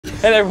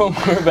Hey everyone,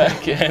 we're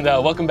back, and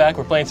welcome back.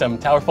 We're playing some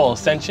Towerfall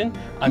Ascension.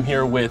 I'm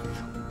here with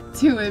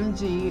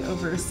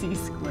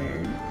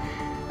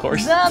 2MGoverCsquared2. Of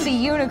course.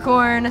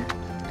 TheZombiUnicorn.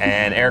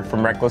 And Eric from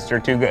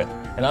RecklessTortuga.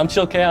 And I'm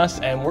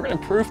ChilledChaos, and we're going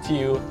to prove to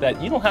you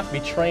that you don't have to be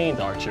trained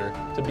archer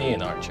to be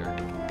an archer.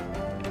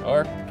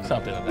 Or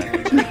something of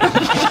that nature.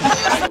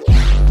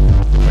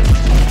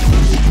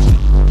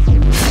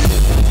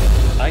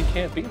 I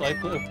can't be light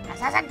blue.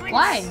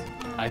 Why?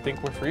 I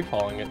think we're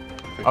free-falling it.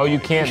 Oh, you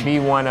can't be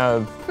one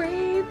of...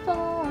 Free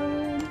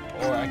falling.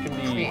 Or I can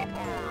be...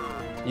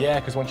 Yeah,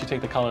 because once you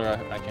take the color,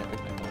 I can't pick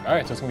that color. All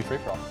right, so it's going to be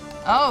free-for-all.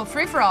 Oh,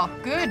 free-for-all.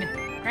 Good.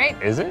 Great.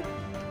 Is it?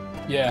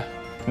 Yeah.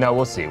 No,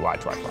 we'll see.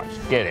 Watch.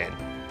 Get in.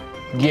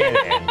 Get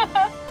in.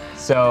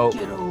 So...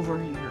 Get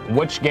over here.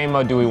 Which game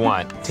mode do we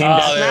want? Team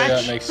That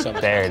Deathmatch? makes so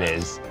much There it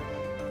sense. is.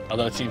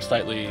 Although it seems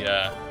slightly...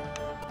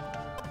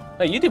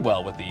 Hey, you did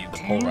well with the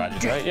pole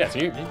riders, right? Yeah, so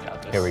you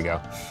got this. Here we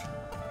go.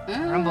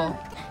 Rumble.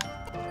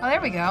 Oh, there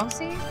we go.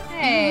 See?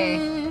 Hey.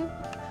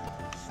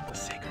 The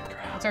sacred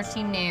ground. What's our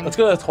team name? Let's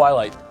go to the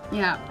Twilight.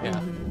 Yeah. Yeah.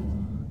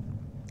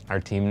 Our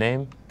team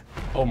name?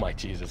 Oh my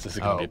Jesus, this is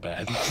gonna be Oh.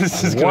 bad.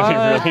 This is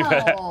gonna be really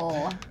bad.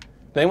 Oh.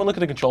 Did anyone look at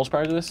the controls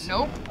prior to this?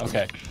 Nope.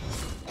 Okay.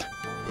 I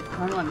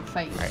don't want to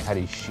fight. All right, how do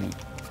you shoot?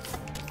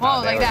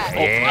 Whoa, there like we that. go.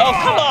 Oh, Yeah. oh,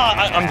 come on!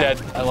 I'm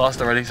dead. I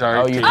lost already. Sorry.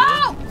 Oh, you...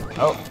 Oh!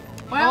 Oh.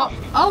 Well,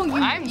 oh,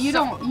 you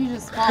so- don't, you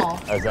just fall.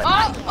 Oh, is that... Oh,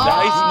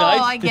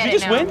 Nice. I Did get you it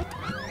just now. win?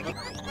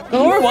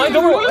 Don't worry, why?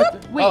 Don't worry.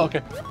 Wait. Oh,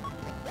 okay.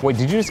 Wait,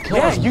 did you just kill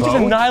Yeah, us you just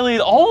both?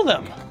 annihilated all of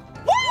them.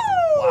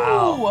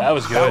 Wow. That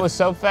was good. That was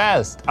so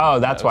fast. Oh,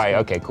 that's why. good.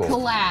 Okay, cool.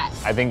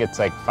 Collapse. I think it's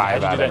like How'd 5 you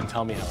do out that of... and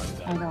tell me how I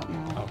did I that? don't know.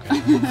 Okay.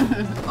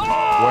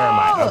 Where am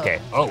I? Okay.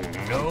 Oh,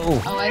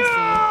 no. Oh, I see.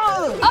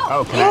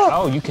 Oh, can I...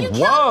 Oh, you can... killed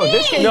Whoa, me!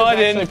 this game No, is I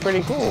actually didn't.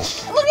 pretty cool.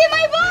 Look at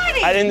my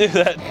body! I didn't do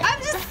that. I'm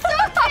just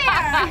stuck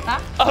there!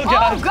 Oh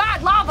God. Oh,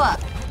 God, lava.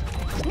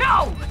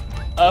 No.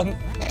 I'm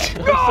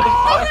so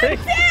sorry.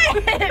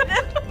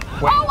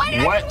 Oh, why did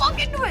I what? just walk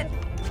into it?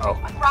 Oh.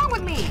 What's wrong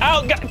with me?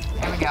 Oh God.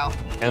 There we go.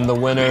 And the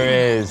winner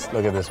is...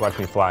 Look at this. Watch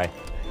me fly.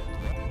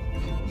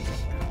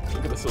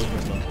 Look at the silver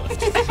one.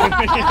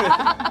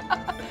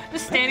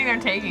 Just standing there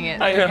taking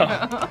it. I know.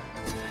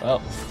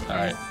 Well, all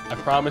right. I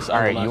promise. All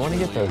right, you want to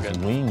get those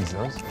wings?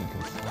 Those you can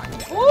fly.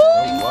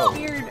 I'm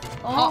scared.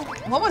 Oh,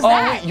 what was Oh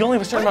that? wait, you only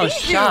have a certain amount of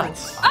did you do?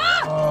 shots.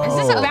 Ah! Is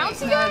this a Oh.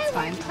 bouncy No, guy? that's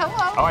fine.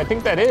 Hello. Oh, I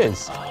think that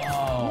is.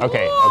 Oh.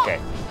 Okay.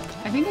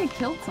 I think I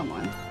killed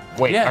someone.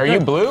 Wait, Yeah, are good. you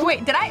blue?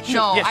 Wait, did I?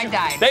 No, Yes, I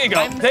died. There you go.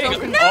 I'm There you so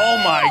go. No! Oh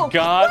my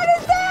God. What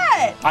is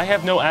that? I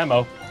have no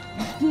ammo.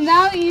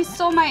 Now you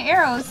stole my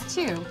arrows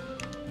too.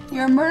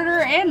 You're a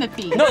murderer and a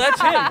thief. No, that's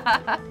him.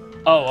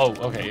 Oh,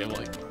 okay. Yeah,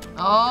 well,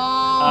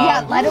 Oh.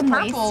 Yeah, let him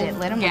purple waste it.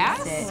 Let him gas?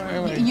 waste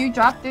it. You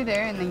drop through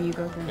there and then you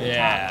go through the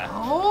yeah.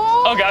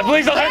 Oh. Oh God,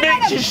 please don't hit me.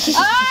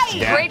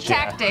 Yeah, Great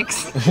yeah.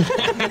 tactics.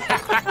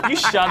 You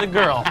shot a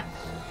girl. top.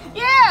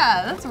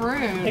 Yeah, that's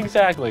rude.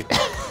 Exactly.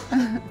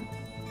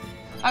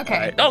 Okay. All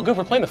right. Oh, good.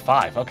 We're playing the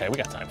 5. Okay, we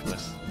got time for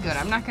this. Good.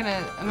 I'm not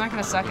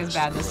gonna suck as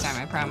bad this time.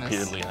 I promise.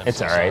 Repeatedly. And I'm It's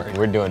so all right. sorry.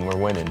 We're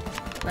winning.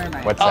 Where am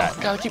I? What's Oh that?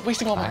 God, I keep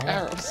wasting all my Alright.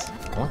 arrows.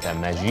 I want that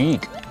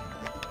magique.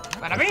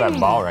 Bada That's bing. that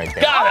ball right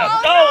there. Got him.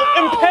 Oh, Oh,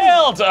 no.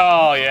 impaled.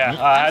 Oh yeah.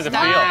 How's it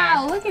stuck. feel?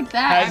 Wow, look at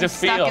that. How's I'm it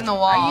stuck feel? in the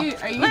wall. Are you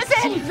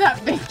keep that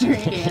victory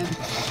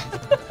dance?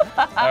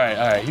 All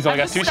right. He's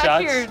only I'm got just 2 stuck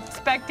shots. here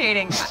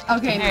spectating.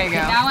 Okay, There you go.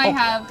 now I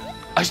have.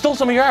 I stole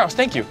some of your arrows.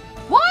 Thank you.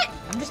 What?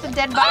 I'm just a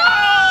dead body.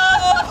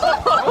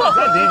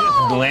 Did you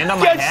just land on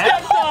my Get head?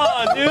 stepped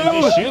on, Did you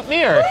dude. shoot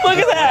me or? Look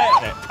at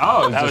that.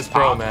 Oh, That was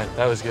pro, man.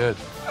 That was good.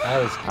 That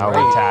was Oh,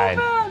 great. we're tied.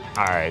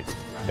 All right.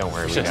 Don't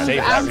worry. We Should've got saved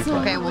it.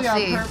 that. Okay, we'll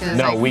see. 'cause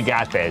No, I- we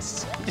got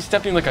this. You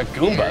stepped in like a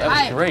Goomba. That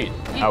was great.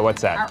 Oh,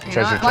 what's that? You know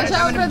Treasure what? Watch chest.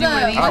 out I'm for gonna do one of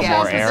the. these Oh, Watch guys. out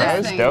more for this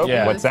arrows? thing. Dope.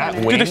 Yeah. What's that?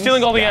 Dude, Dude, they're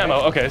stealing all the Wings? ammo.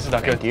 Okay, this is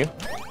not good. Thank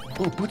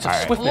you. Ooh, boots of All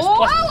right. swiftness. Oh,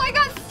 Plus, I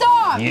got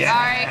stomped.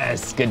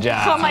 Yes. Good Oh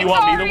job. my you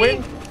want me to sorry.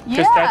 win? Because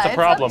Yeah, that's a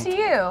problem. It's up to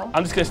you.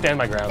 I'm just gonna stand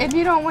my ground. If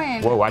you don't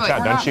win. Whoa, watch Wait, out.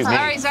 we're Don't not- shoot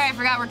me. Sorry, I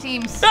forgot we're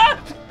teams. Ah!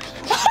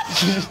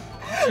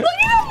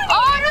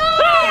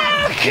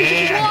 Oh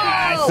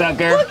Yeah, Whoa.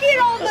 sucker. Look at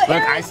all the Look,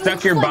 arrows. I stuck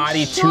It's your like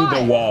body to shot.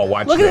 the wall.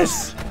 Watch Look at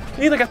this. this.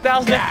 You need like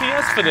 1,000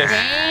 FPS for no! this.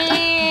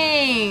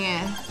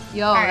 Dang!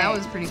 Yo, right. that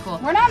was pretty cool.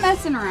 We're not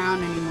messing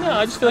around anymore. No,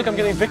 I just feel like I'm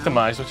getting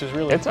victimized, which is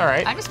really. It's all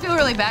right. I just feel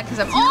really bad because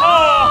I'm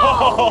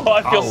Oh,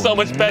 I feel Oh, so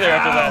much better no.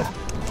 after that.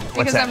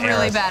 because that? I'm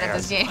really Arrows, bad at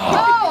arrows. this game.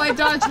 Oh, I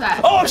dodged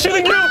that. Oh, I'm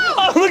shooting you!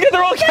 Oh, look at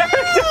their own character!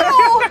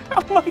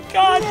 Oh my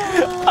God!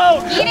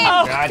 Oh, Eat it.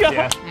 oh Gotcha.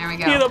 God! There we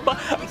You're go. the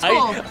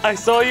cool. I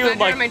saw you Good in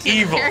job, like my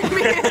team evil. carried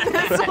me in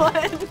this one.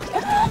 I didn't do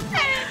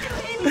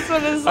this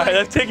one is All right,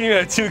 like... that's taking you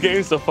at 2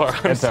 games so far.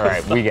 I'm It's so all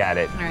right. sorry. We got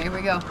it. All right, here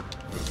we go.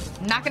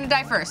 Not gonna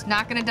die first.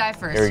 Not gonna die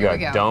first. Here we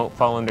go. Don't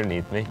fall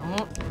underneath me.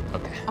 Oh.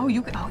 Okay. Oh,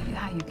 you can. Oh,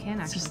 yeah, you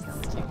can actually kill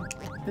them.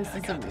 This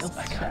is a real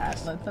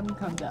strat. Let them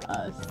come to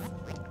us.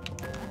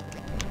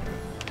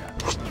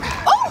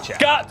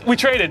 Scott, we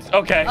traded.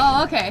 Okay.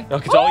 Oh, okay.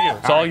 Okay, it's all you.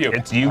 It's all you.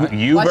 It's you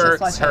Watch this, versus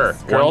watch her.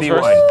 this. Girls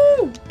 1v1.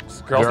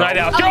 versus- Girls Girl. night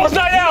out. Girls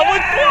night out.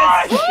 What?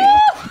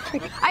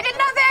 I did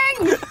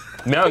nothing.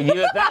 No,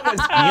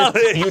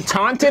 you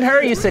taunted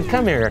her. You said,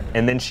 "Come here,"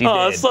 and then she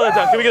Oh, did. slow it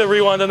down. Can we get a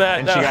rewind on that?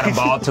 And she got a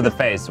ball to the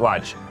face.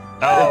 Watch.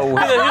 Oh,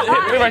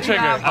 Hit my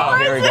trigger. oh,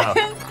 here we go.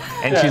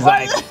 And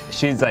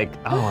she's like,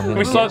 oh, I'm gonna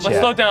Let's get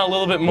slow it down a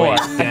little bit more. Wait,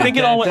 I think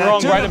it all went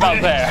wrong right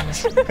about there.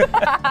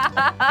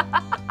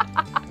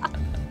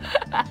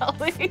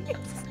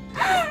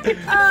 You're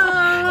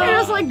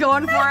just like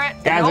going for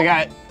it. Guys, I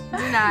got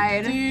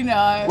Denied.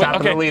 top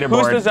of the Who's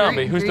leaderboard. the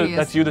zombie?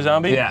 That's you, the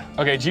zombie? Yeah.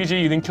 Okay, GG,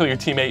 you didn't kill your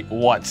teammate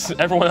once.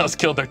 Everyone else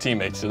killed their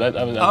teammates, so that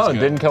was Oh, good.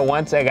 didn't kill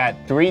once. I got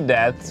 3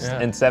 deaths Yeah.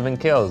 and 7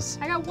 kills.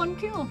 I got 1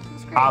 kill.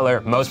 That's great.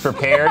 Holler, most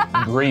prepared,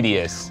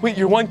 greediest. Wait,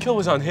 your 1 kill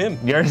was on him.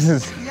 Yours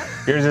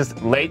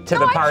is late to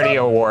the party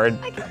award.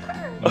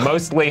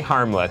 Mostly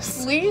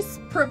harmless.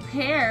 Least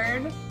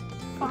prepared.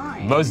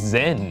 Fine. Most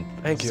zen.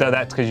 Thank you. So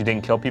that's because you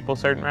didn't kill people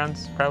certain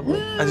rounds, probably?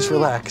 I just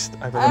relaxed.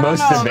 I I don't Most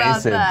know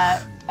evasive.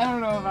 About that. I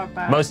don't know about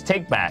that. Most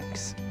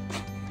takebacks.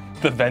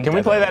 The vendetta. Can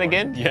we play that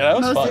again? Yeah, that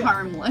was Most fun.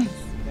 harmless.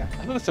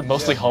 I thought it said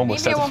mostly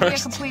homeless Maybe it at won't be a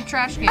first. complete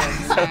trash can.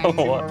 I don't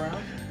know what. That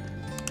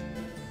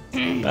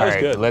All was right,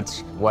 good.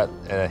 what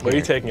Where are you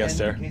here. taking us,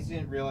 sir? In case you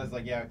didn't realize,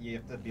 like, yeah, you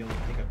have to be able to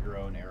pick up your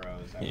own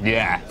arrows.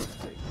 Yeah.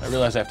 I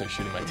realized after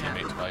shooting my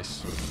teammate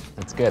twice.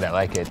 That's good, I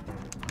like it.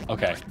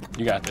 Okay,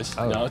 you got this.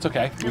 Oh. No, it's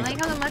okay. I like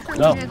how the mushrooms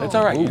No, jiggle. it's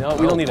all right. You know,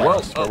 we don't need Whoa.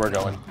 arrows where we're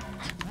going.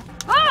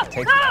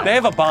 Take They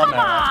have a bomb Come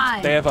arrow.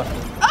 on. They have a.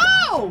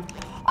 Oh!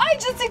 I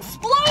just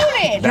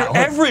exploded! That You're was-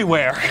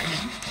 everywhere.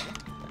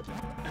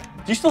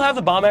 Do you still have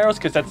the bomb arrows?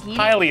 Because that's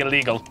highly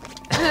illegal.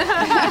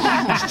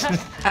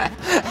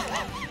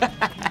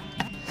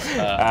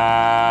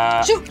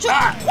 Shoot!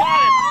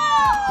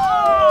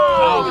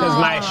 Oh, because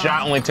my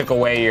shot only took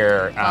away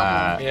your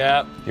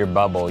Yeah. your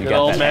bubble. You Good got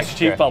old that Master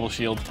Chief extra. bubble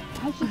shield.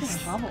 How'd you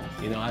get a bubble?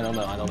 You know, I don't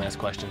know. I don't ask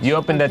questions. You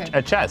opened Okay.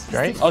 a chest,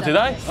 right? Oh, did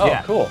I? Oh,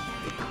 Yeah. cool.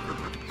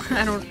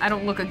 I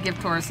don't look a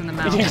gift horse in the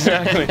mouth.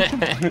 Exactly.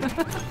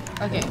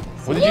 Okay.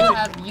 What did you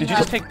take? Did you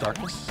just take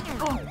darkness?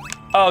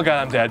 Oh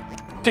god, I'm dead.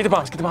 Take the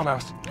bombs. Get the bomb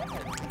arrows.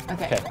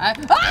 Okay. Okay.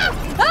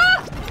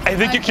 Ah! I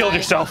think you killed Okay.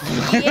 yourself.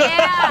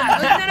 Yeah,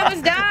 none of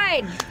us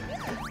died.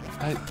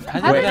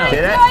 How Wait, did I?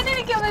 did No, it? I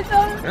didn't kill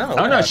myself. No,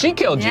 Oh no, she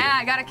killed you. Yeah,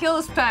 I got a kill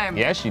this time.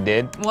 Yeah, she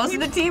did.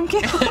 Wasn't a team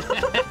kill.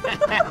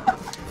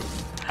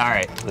 All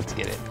right, let's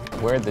get it.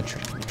 Where are the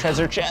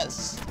treasure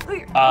chests?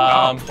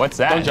 What's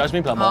that? Don't judge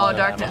me, but I'm all Oh, out of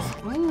darkness.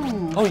 ammo.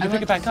 Ooh. Oh, you can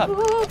pick it back up.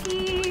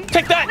 Spooky.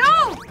 Take that!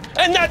 No!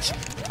 And that's.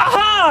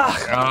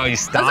 Aha! Oh, you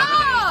stomped me.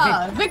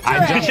 Ah, victory!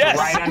 I jumped Yes,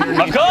 right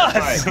underneath of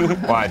course. your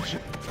foot. Watch.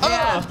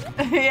 Yeah.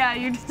 Yeah,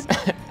 you just.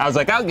 I was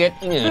like, I'll get.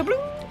 Yeah.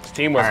 It's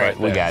teamwork All right,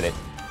 we there. got it.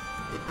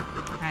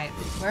 Alright.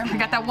 Where am I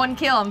got that 1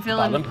 kill. I'm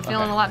feeling Bottom?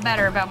 feeling Okay. a lot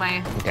better about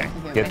my. Okay,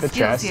 Okay, get my the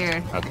skills chest.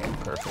 here. Okay,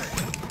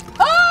 perfect.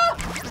 Ah!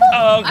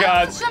 Oh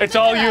god, jumped it's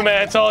all into you, that.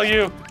 man. It's all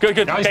you. Good,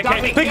 good. No, Okay, stop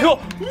okay. me. Big cool.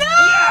 No!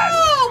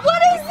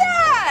 What is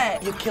that?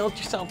 You killed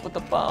yourself with the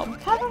bomb.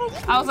 How did I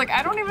kill I was like,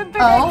 I don't even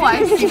think. Oh,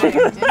 I see what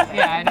you did.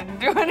 Yeah, I didn't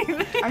do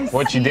anything.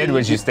 What you did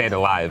was you stayed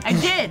alive. I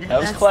did. That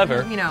was That's,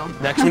 clever. You know.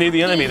 Next, we need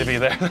the enemy to be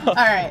there. All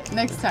right,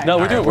 next time. No,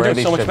 we're All right, doing where are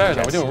so much these better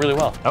though. treasure We're doing really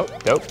well. Oh,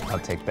 dope. I'll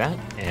take that,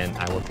 and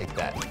I will take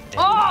that. And,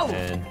 Oh!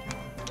 And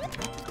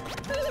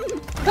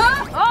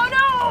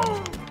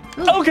Oh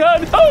Oh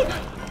god!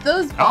 Oh!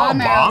 Those bomb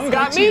bomb arrows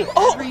got hit me? you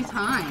Oh! every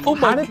time. Oh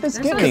how my! did this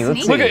They're get so me? Let's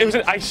sneaky. Look, see. it was.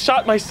 I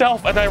shot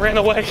myself and I ran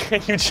away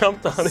and you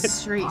jumped on it.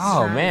 Straight Oh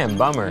shot. man,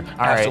 bummer.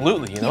 All right.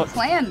 Absolutely. You know You what?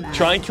 planned that.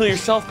 Try and kill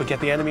yourself, but get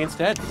the enemy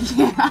instead.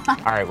 All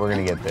right, we're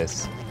gonna get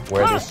this.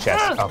 Where are these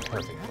chests? Oh,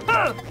 perfect.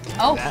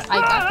 Oh,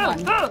 I got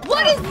one.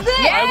 What is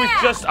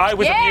this? I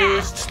was Yeah.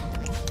 abused.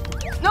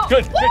 no!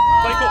 Good.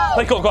 Play cool.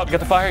 Play cool. Go up. You got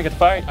the fire. You got the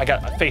fire. I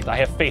got faith. I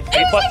have faith. Faith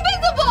It's plus.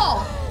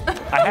 invisible!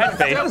 I had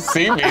faith.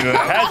 See me. I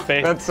had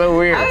faith. That's so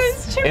weird.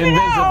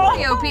 Invisible.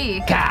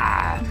 POP.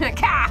 Gah,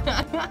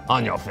 That's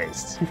on your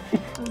face.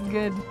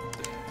 good. Okay.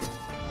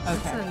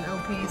 That's an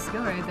OP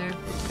skill right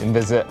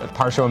there.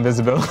 Partial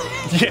invisibility.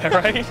 Yeah,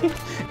 right?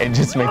 It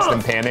just makes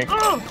them panic.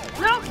 No,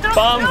 no,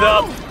 Bombs no.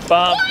 up.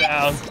 Bombs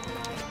down.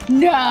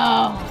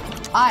 No!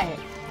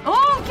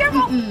 Oh,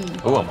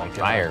 careful. Ooh, I'm on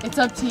fire. It's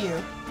up to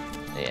you.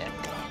 Yeah.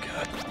 Oh,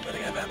 good. I'm gonna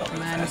get ammo really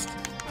Man. fast.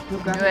 You'll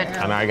grab Do it. your I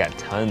arrow. know I got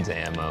tons of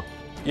ammo.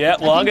 Yeah,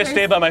 well, I'm gonna think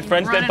stay by my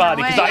friend's dead running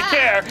body because away. I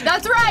care.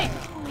 That's right!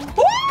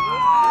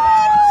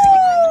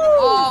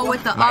 Oh,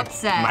 with the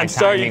upset. My I'm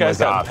sorry you timing guys was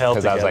got off impaled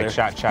because I was like,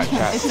 together.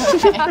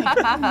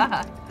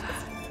 shot.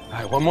 All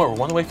right, one more. We're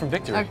one away from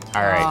victory. Okay.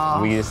 All right,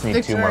 Aw. we just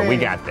need 2 more. We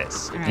Victory. got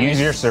this. right. Use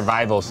your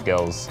survival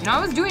skills. You know, I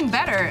was doing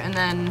better, and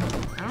then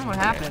I don't know what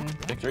happened.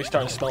 Victory's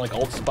starting to smell like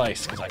Old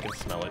Spice because I can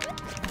smell it.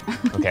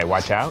 Okay,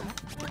 watch out.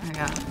 I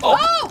got.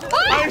 Oh!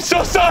 I'm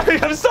so sorry.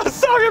 I'm so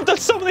sorry. I've done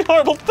so many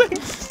horrible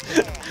things.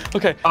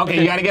 Okay. Okay,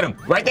 you gotta get him.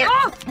 Right there.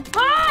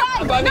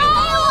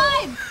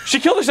 No! She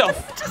killed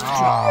herself.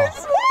 Oh.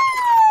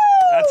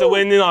 That's a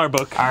win in our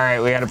book. All right,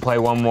 we gotta play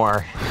one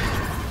more.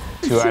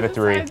 2 out of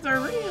 3. Suicides are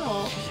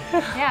real.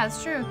 Yeah,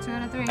 it's true. 2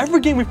 out of 3. Every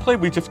game we played,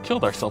 we just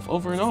killed ourselves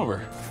over and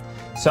over.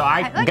 So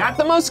I got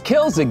the most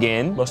kills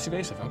again. Most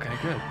evasive. Okay,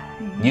 good.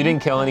 You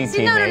didn't kill any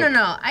See, no, teammates.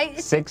 no.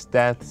 6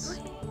 deaths.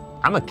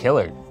 I'm a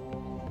killer.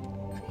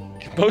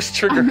 Most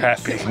trigger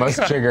happy.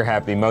 Most trigger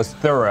happy, most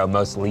thorough,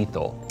 most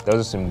lethal. Those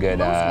are some good.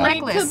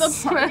 Reckless. to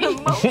the party.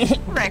 Most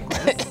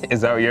reckless. Is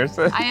that what yours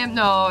said? I am,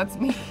 no, it's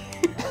me.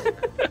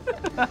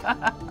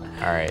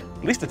 All right.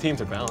 At least the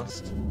teams are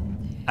balanced.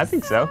 I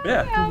think so.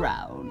 Yeah.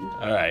 Round.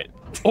 All right.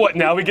 What,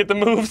 now we get the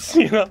moves,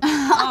 you know?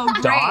 Oh,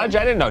 great. Dodge? I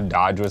didn't know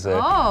dodge was a.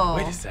 Oh.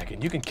 Wait a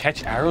second, you can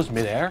catch arrows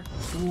midair?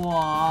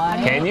 What?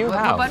 Can you? What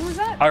How? button was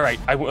that? All right,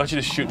 I want you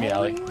to shoot me,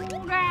 Allie.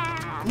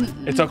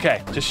 It's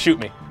okay, just shoot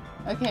me.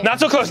 Okay. Not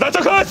so close, not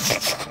so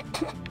close!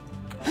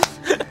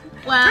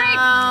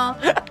 Well.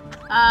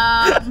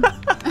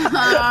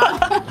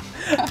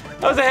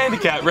 That was a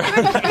handicap, right?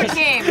 Good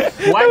game.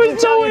 Why did you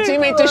tell your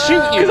teammate to shoot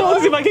Because I you? wanted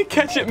to see if I could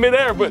catch it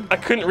midair, but I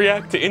couldn't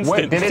react to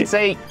instant. Wait, did it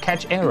say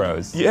catch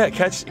arrows? Yeah,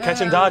 catch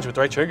and dodge with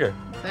the right trigger.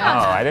 Oh,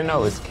 I didn't know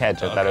it was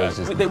catch. I thought it was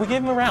just. We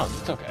gave him a round,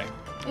 it's okay.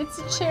 It's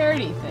a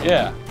charity thing.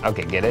 Yeah.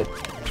 Okay, get it?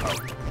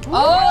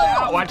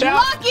 Oh, Watch out.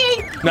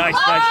 lucky. Nice, nice,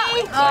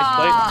 nice play.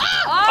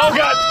 Oh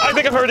God, I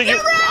think I'm hurting you.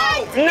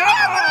 No!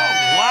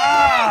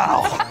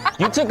 Wow!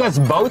 You took us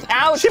both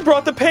out? She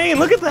brought the pain,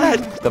 look at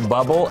that. The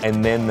bubble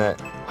and then the.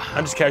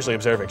 I'm just casually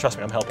observing, trust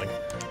me, I'm helping.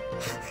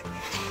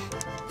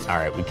 All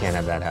right, we can't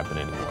have that happen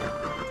anymore.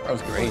 That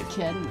was great.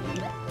 Kidding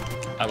me.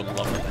 I would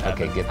love that to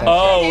happen. Okay, get that.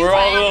 Oh, we're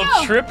all a little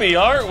trippy,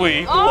 aren't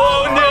we?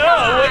 Oh, Whoa,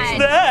 no, what's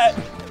God. that?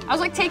 I was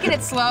like taking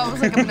it slow. I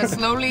was like, I'm gonna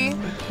slowly.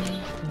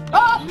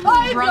 Oh,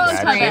 I Front don't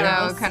screen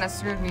have though kind of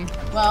screwed me.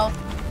 Well,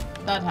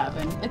 that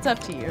happened. It's up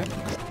to you.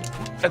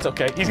 That's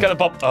okay, he's got a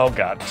bump. Oh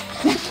God.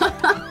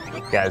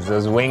 Guys,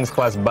 those wings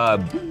plus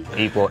bub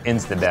equal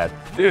insta-death.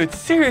 Dude,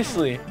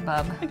 seriously,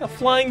 Bub. like a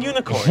flying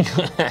unicorn.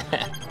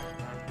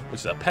 Which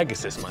is a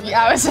Pegasus, man.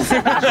 Yeah, I was just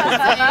about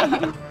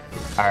to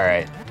say. All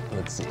right,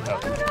 let's see. Oh,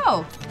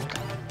 No.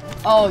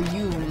 Oh,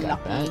 you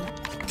lucky.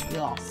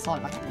 You're so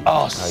lucky.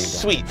 Oh, you got it.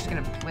 sweet. Just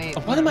gonna wait.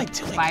 What am I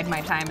doing? Bide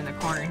my time in the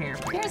corner here.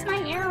 Here's my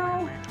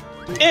arrow.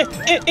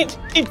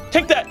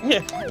 Take that.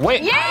 Yeah.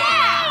 wait.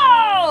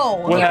 Yeah!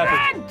 What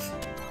happened?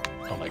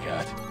 Oh my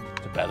God.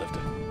 The bad lifter.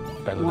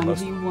 Bad lifter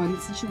most. 1v1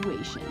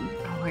 situation.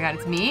 Oh my God,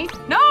 it's me?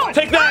 No!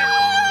 Take that!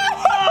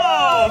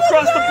 Oh,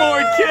 across the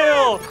board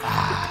kill!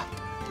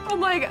 Oh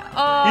my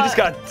God. You just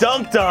got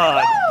dunked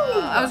on.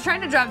 I was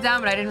trying to drop down,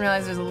 but I didn't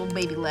realize there's a little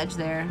baby ledge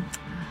there.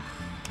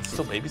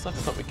 Still babies left?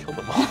 I thought we killed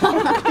them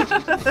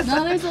all.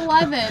 No, there's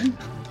 11.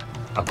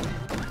 Okay.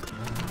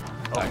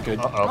 All right, good.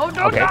 Oh,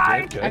 don't Okay.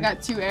 die! Good, good. I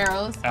got 2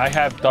 arrows. I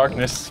have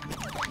darkness.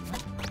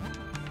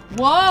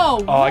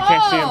 Whoa! Oh, I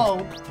can't see him.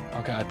 whoa.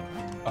 Oh God.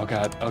 Oh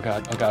God. Oh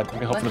God. Oh God. Let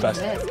me hope for the What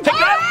best. is this? Take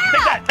that!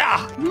 Take that!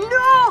 Ah!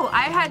 No!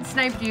 I had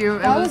sniped you.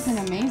 It That was an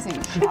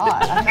amazing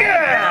shot.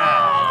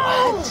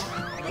 Yeah!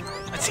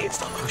 Let's see it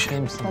slow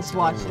motion. Let's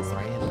watch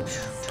this.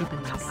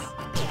 stupidness.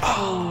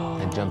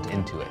 I jumped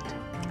into it.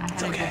 I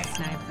had a okay. good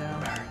snipe though.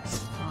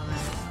 Oh,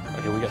 nice.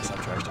 Okay, we gotta stop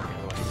trash talking.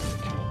 Otherwise we're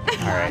gonna get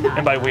killed. All right.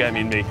 And by we, I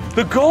mean me.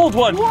 The gold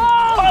one!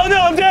 Oh no,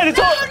 I'm dead! It's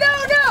all.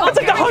 No! It's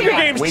like the Hunger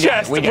Games We got it,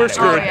 chest. we got We're it,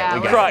 screwed. we got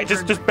it, we got it. Cry.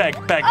 Just beg.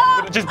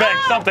 Just beg.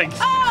 Something.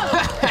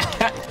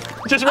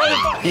 Just run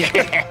it.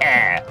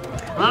 Yeah.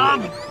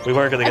 We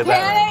weren't gonna get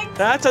that. panicked.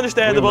 That's We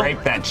understandable.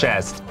 raped that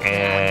chest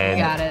and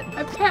Got it.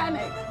 I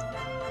panicked.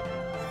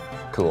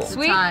 cool.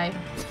 Sweet. Tie.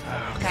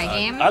 Tie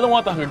game. I don't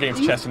want the Hunger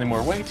Games chest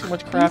anymore. Way too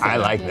much crap. I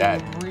like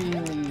that. Really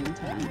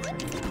intense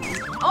right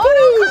now.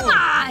 Oh no,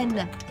 come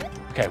on!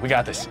 Okay, we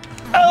got this.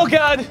 Oh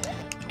God!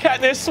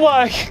 Katniss,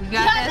 why? You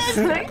got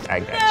this. I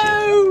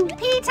got you.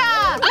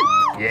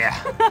 Peter!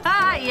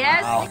 Yeah.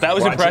 Yes! Oh, that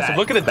was Watch impressive. that.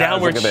 Look at the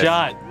That was- downward look at this.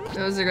 shot.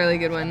 That was a really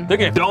good one. They're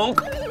gonna, Donk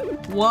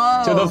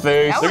Whoa! to the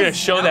face. That they're gonna was-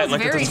 show that in was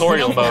like the very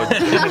tutorial slow. mode.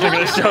 They're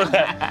gonna show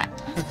that.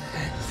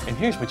 And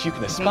here's what you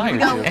can aspire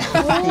No. to.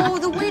 Oh,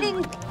 the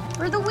winning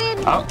for the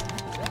win. Oh,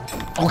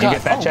 Oh you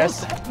get that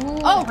chest?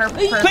 Oh,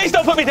 Please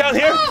don't put me down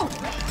here.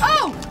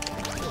 oh!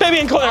 Baby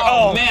and Claire.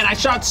 Oh man, I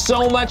shot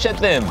so much at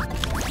them.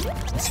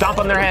 Stomp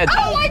on their heads.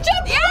 Oh, I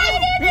jumped right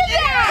into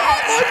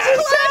that! What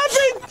just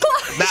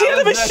happened? That She had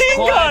a was the machine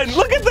clutch. gun.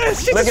 Look at this.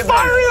 She's Look just at that.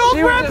 firing all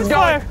She was rapid just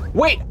fire. going.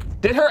 Wait,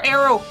 did her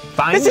arrow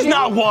find This is you?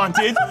 not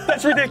wanted.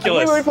 That's Can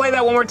ridiculous. we replay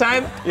that one more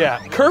time? Yeah.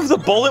 Curve the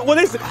bullet. What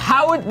is it?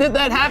 How did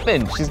that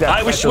happen? She's got.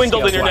 I was special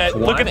swindled, skills. internet.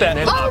 Watch Look at one, that.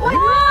 and then- Oh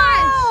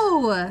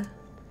my gosh!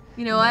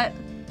 You know what?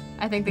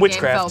 I think the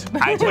Witchcraft. game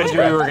fell. I told you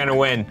we were gonna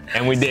win,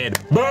 and we did.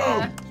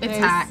 Boom! It's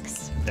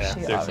hacks. Yeah,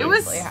 seriously. It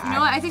was, you know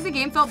what? I think the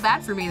game felt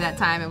bad for me that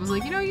time. It was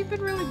like, you know, you've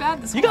been really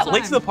bad this You whole got time.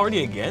 late to the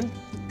party again?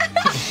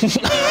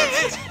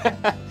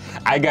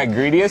 I got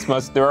greediest,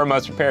 most thorough,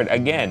 most prepared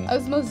again. I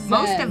was most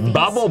Most zen. of these.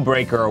 Bubble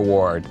Breaker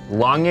Award,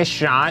 longest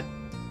shot.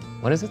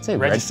 What does it say?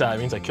 Regicide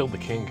means I killed the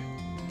king.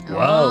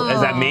 Whoa,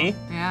 is that me?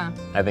 Yeah.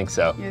 I think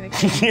so. You're the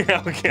king.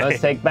 Yeah, okay.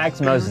 Most takebacks,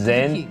 most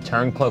zen,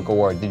 turn cloak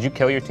award. Did you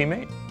kill your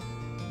teammate?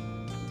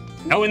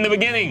 Oh, in the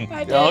beginning.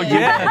 I did. Oh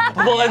yeah.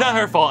 Well, not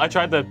her fault. I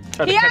tried to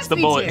catch asked the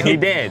me bullet. to. He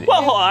did.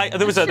 Well,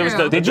 there was true.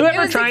 the. Did you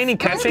ever was try a- any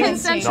it was catching?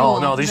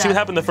 consensual. No, no. Did you see what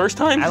happened the first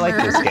time? I like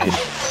this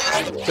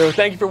game. So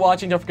thank you for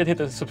watching. Don't forget to hit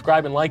the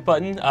subscribe and like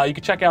button. You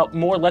can check out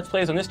more Let's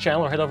Plays on this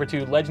channel or head over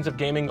to Legends of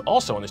Gaming,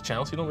 also on this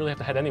channel, so you don't really have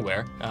to head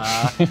anywhere.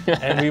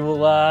 And we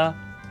will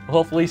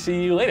hopefully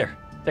see you later.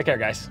 Take care,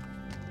 guys.